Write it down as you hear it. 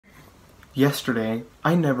Yesterday,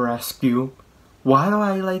 I never asked you, why do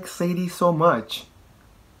I like Sadie so much?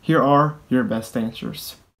 Here are your best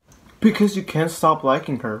answers. Because you can't stop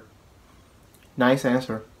liking her. Nice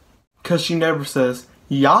answer. Cause she never says,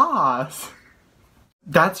 yas!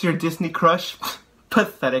 That's your Disney crush?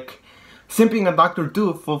 Pathetic. Simping a Dr.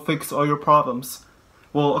 Doof will fix all your problems.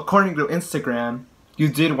 Well, according to Instagram, you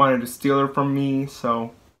did want to steal her from me,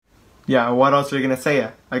 so... Yeah, what else are you gonna say?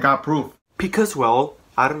 I got proof. Because, well,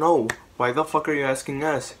 I don't know. Why the fuck are you asking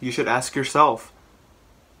us? You should ask yourself.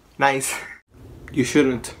 Nice. You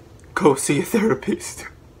shouldn't. Go see a therapist.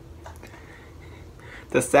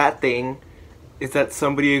 The sad thing is that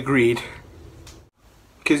somebody agreed.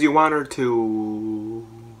 Because you want her to...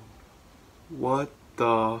 What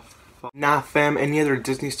the fuck? Nah fam, any other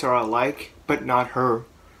Disney star I like, but not her.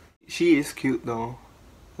 She is cute though.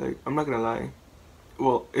 Like, I'm not gonna lie.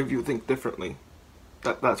 Well, if you think differently,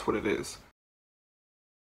 that's what it is.